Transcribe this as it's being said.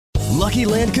Lucky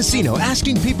Land Casino,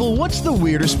 asking people, what's the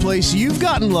weirdest place you've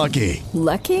gotten lucky?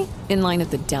 Lucky? In line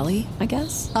at the deli, I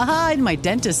guess? Aha, in my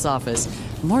dentist's office.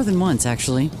 More than once,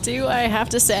 actually. Do I have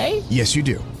to say? Yes, you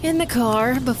do. In the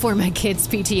car before my kids'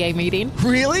 PTA meeting.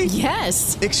 Really?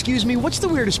 Yes. Excuse me, what's the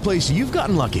weirdest place you've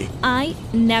gotten lucky? I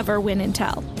never win and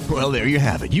tell. Well, there you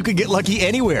have it. You can get lucky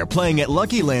anywhere, playing at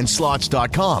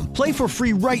LuckyLandSlots.com. Play for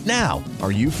free right now.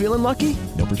 Are you feeling lucky?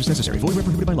 No purchase necessary. Void where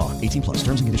prohibited by law. 18+.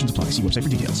 Terms and conditions apply. See website for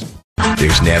details.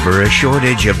 There's never a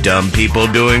shortage of dumb people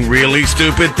doing really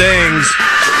stupid things.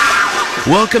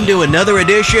 Welcome to another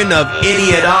edition of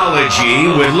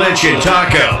Idiotology with Lynch and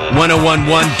Taco.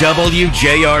 101.1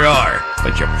 WJRR.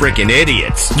 Bunch of freaking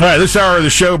idiots. All right, this hour of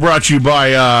the show brought to you by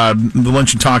the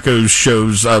Lynch and Taco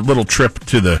show's little trip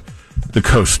to the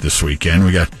coast this weekend.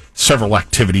 We got several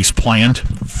activities planned.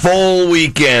 Full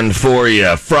weekend for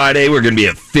you. Friday, we're going to be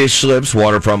at Fish Lips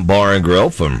Waterfront Bar and Grill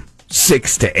from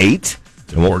 6 to 8.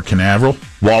 Port Canaveral.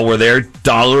 While we're there,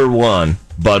 $1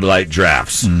 Bud Light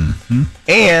drafts. Mm-hmm.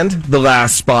 And the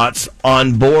last spots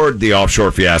on board the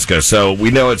Offshore Fiasco. So we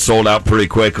know it's sold out pretty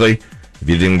quickly. If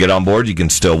you didn't get on board, you can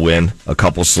still win a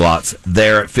couple slots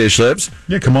there at Fish Lips.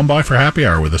 Yeah, come on by for happy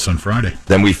hour with us on Friday.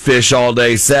 Then we fish all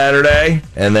day Saturday,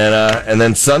 and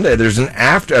then Sunday there's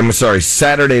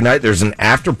Saturday night there's an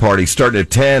after party starting at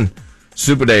 10.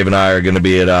 Super Dave and I are going to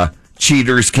be at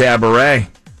Cheaters Cabaret.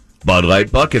 Bud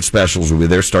Light bucket specials will be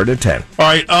there starting at 10. All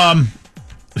right,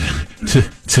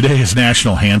 today is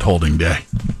National Hand Holding Day.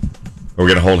 Are we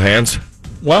going to hold hands?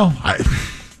 Well,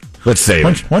 let's save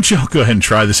it. Why don't y'all go ahead and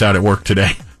try this out at work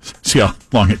today? See how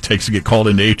long it takes to get called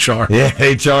into HR. Yeah,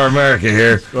 HR America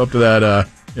here. Go up to that,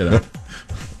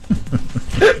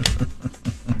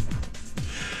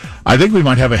 I think we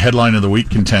might have a headline of the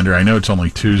week contender. I know it's only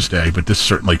Tuesday, but this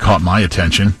certainly caught my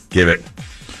attention. Give it.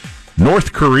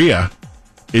 North Korea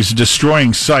is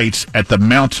destroying sites at the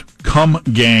Mount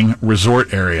Kumgang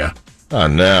resort area. Oh,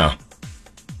 no.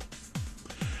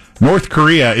 North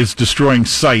Korea is destroying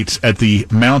sites at the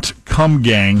Mount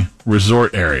Kumgang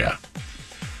resort area.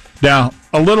 Now,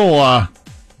 a little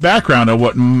background of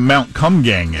what Mount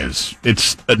Kumgang is.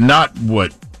 It's not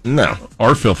what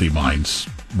our filthy minds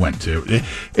went to.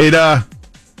 It's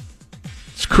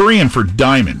Korean for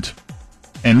diamond.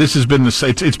 And this has been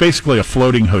it's basically a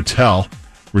floating hotel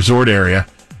resort area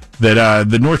that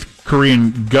the North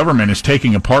Korean government is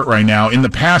taking apart right now. In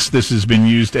the past, this has been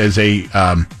used as a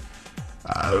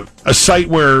site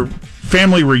where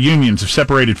family reunions of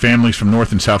separated families from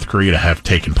North and South Korea have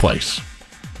taken place.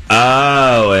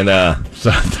 Oh, and so,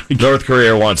 North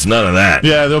Korea wants none of that.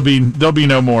 Yeah, there'll be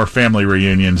no more family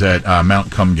reunions at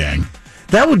Mount Kumgang.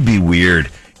 That would be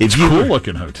weird. It's a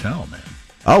cool-looking hotel, man.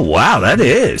 Oh, wow, that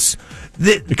is.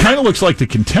 It kind of looks like the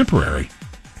Contemporary.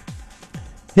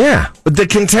 Yeah, but the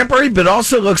Contemporary, but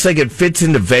also looks like it fits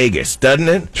into Vegas, doesn't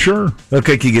it? Sure. Look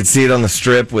like you could see it on the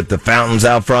Strip with the fountains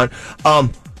out front. Well,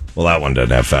 that one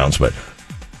doesn't have fountains, but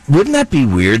wouldn't that be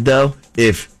weird, though,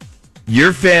 if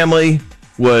your family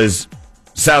was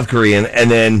South Korean and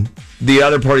then the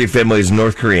other part of your family is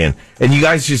North Korean, and you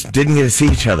guys just didn't get to see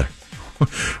each other?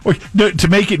 To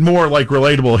make it more like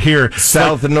relatable here,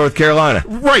 South and North Carolina,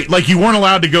 right? Like you weren't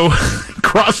allowed to go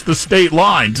across the state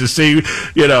line to see,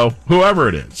 whoever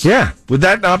it is. Yeah, would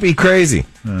that not be crazy?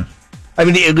 I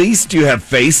mean, at least you have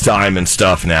FaceTime and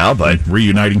stuff now, but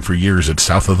reuniting for years at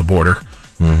south of the border.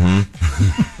 Mm-hmm.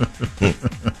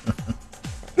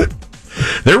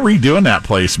 They're redoing that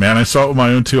place, man. I saw it with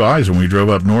my own two eyes when we drove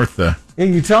up north. Yeah,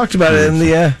 you talked about it in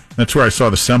the. That's where I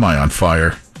saw the semi on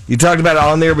fire. You talked about it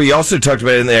on there, but you also talked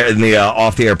about it in the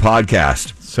Off the Air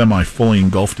podcast. Semi fully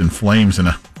engulfed in flames in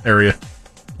an area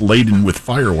laden with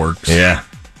fireworks. Yeah.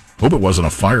 Hope it wasn't a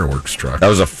fireworks truck. That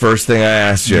was the first thing I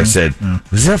asked you. I said,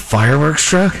 was that a fireworks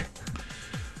truck?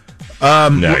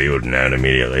 No, you would have known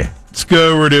immediately. Let's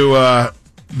go over to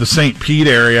the St. Pete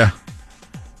area.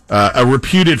 A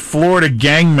reputed Florida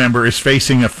gang member is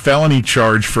facing a felony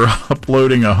charge for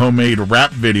uploading a homemade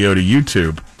rap video to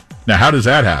YouTube. Now, how does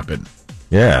that happen?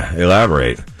 Yeah,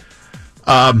 elaborate.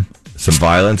 Some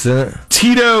violence in it?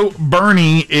 Tito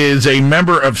Burney is a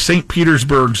member of St.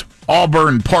 Petersburg's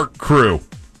Auburn Park crew.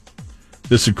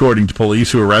 This according to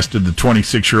police, who arrested the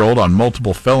 26-year-old on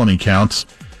multiple felony counts.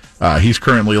 He's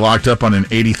currently locked up on an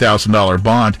 $80,000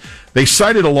 bond. They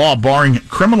cited a law barring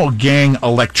criminal gang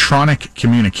electronic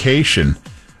communication.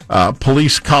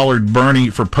 Police collared Burney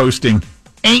for posting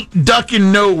 "Ain't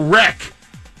Duckin' No Wreck"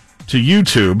 to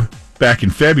YouTube back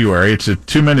in February. It's a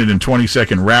 2-minute and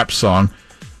 20-second rap song,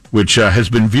 which has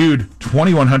been viewed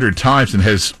 2,100 times and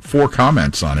has 4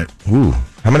 comments on it. Ooh,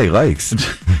 how many likes?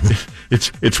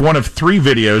 It's one of 3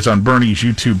 videos on Burney's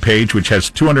YouTube page, which has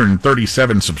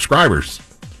 237 subscribers.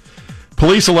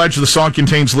 Police allege the song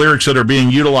contains lyrics that are being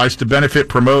utilized to benefit,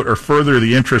 promote, or further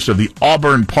the interests of the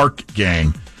Auburn Park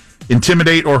Gang.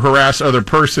 Intimidate or harass other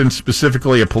persons,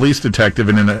 specifically a police detective,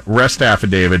 in an arrest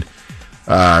affidavit.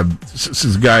 This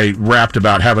is a guy rapped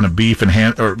about having a beef and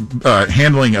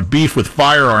handling a beef with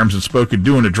firearms and spoke of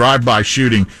doing a drive-by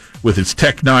shooting with his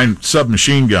Tech 9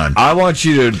 submachine gun. I want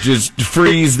you to just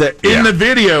freeze that. In the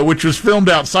video, which was filmed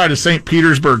outside of St.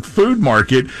 Petersburg Food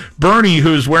Market, Bernie,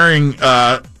 who's wearing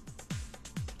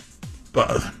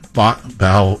I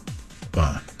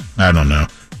don't know,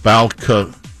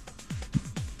 balaclava.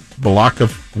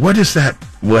 What is that?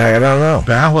 Well, I don't know.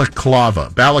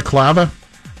 Balaclava?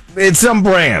 It's some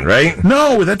brand, right?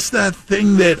 No, that's that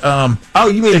thing that. Oh,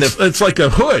 you mean it's like a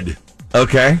hood.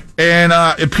 Okay. And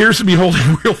it appears to be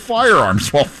holding real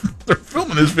firearms while they're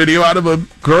filming this video out of a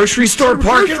grocery store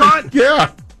parking lot?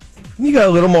 Yeah. You got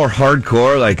a little more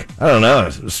hardcore, like, I don't know,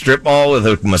 a strip mall with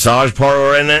a massage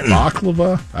parlor in it.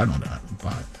 Baklava? I don't know.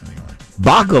 But anyway.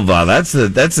 Baklava,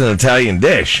 that's an Italian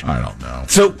dish. I don't know.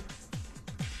 So,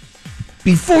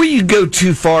 before you go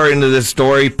too far into this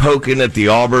story, poking at the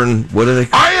Auburn, what are they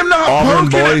called? I am not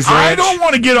Auburn poking Boys it. I Ranch? don't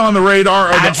want to get on the radar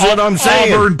of That's the what I'm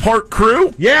saying. Auburn Park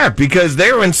crew. Yeah, because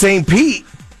they were in St. Pete.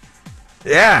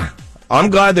 Yeah.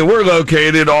 I'm glad that we're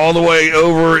located all the way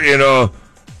over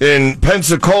in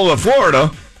Pensacola, Florida.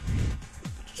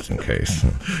 Just in case.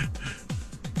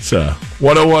 It's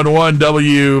 1011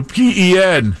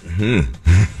 WPEN. Mm-hmm.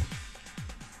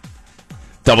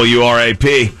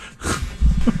 WRAP.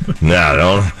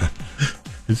 No,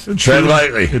 don't. Tread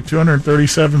lightly.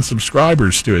 237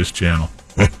 subscribers to his channel.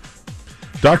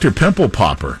 Dr. Pimple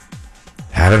Popper.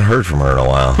 Haven't heard from her in a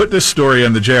while. Put this story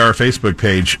on the JR Facebook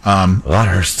page. A lot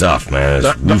of her stuff, man.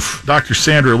 Dr.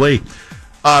 Sandra Lee.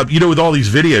 With all these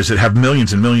videos that have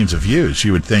millions and millions of views,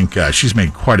 you would think she's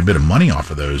made quite a bit of money off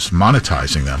of those,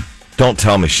 monetizing them. Don't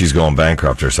tell me she's going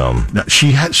bankrupt or something. No,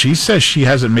 she says she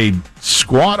hasn't made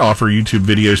squat off her YouTube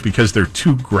videos because they're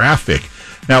too graphic.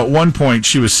 Now, at one point,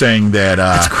 she was saying that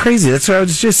that's crazy. That's what I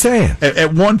was just saying.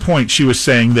 At one point, she was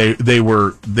saying they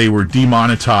were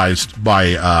demonetized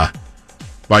by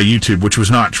YouTube, which was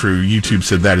not true. YouTube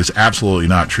said that is absolutely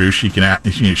not true. She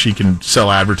can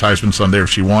sell advertisements on there if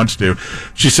she wants to.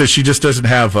 She says she just hasn't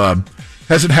had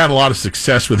a lot of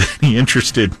success with any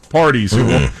interested parties.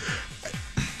 Mm-hmm.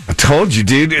 I told you,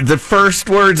 dude. The first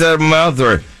words out of my mouth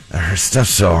are, her stuff's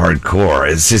so hardcore.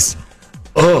 It's just,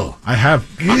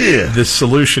 the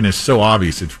solution is so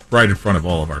obvious. It's right in front of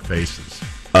all of our faces.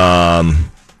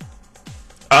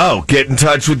 Get in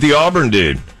touch with the Auburn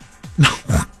dude. No,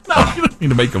 you don't need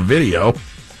to make a video.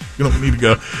 You don't need to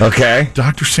go. Okay.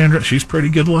 Dr. Sandra, she's pretty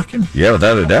good looking. Yeah,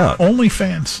 without a doubt.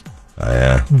 OnlyFans. Oh,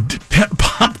 yeah.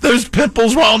 Pop those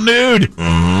pimples while nude.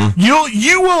 Mm-hmm.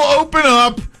 You will open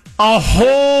up a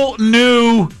whole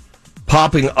new...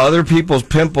 Popping other people's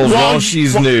pimples while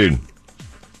she's nude.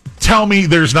 Tell me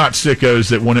there's not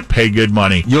sickos that wouldn't pay good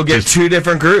money. You'll get two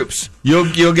different groups. You'll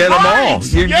get them all.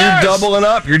 You're doubling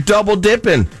up. You're double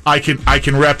dipping. I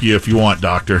can rep you if you want,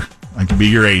 doctor. I can be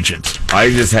your agent. I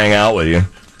just hang out with you.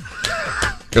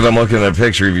 Because I'm looking at a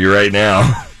picture of you right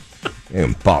now.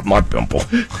 And pop my pimple.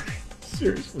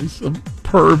 Seriously, some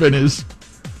perv in his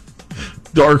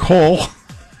dark hole.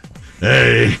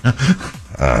 Hey.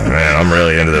 Oh, man, I'm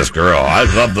really into this girl. I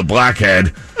love the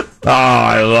blackhead. Oh,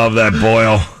 I love that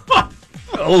boil.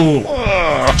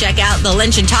 Oh. Check out the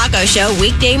Lynch and Taco Show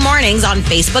weekday mornings on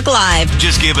Facebook Live.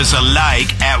 Just give us a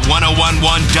like at 1011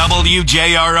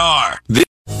 WJRR.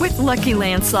 With Lucky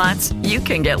Land Slots, you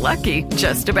can get lucky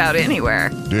just about anywhere.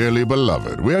 Dearly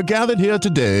beloved, we are gathered here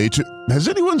today to... Has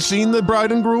anyone seen the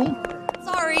bride and groom?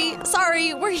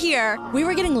 Sorry, we're here. We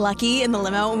were getting lucky in the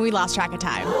limo and we lost track of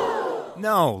time.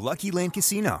 No, Lucky Land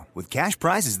Casino, with cash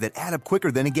prizes that add up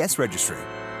quicker than a guest registry.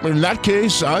 In that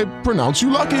case, I pronounce you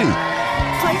lucky.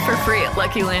 Play for free at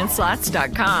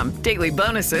LuckyLandSlots.com. Daily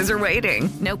bonuses are waiting.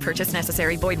 No purchase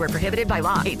necessary. Void where prohibited by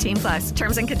law. 18+.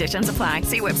 Terms and conditions apply.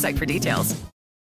 See website for details.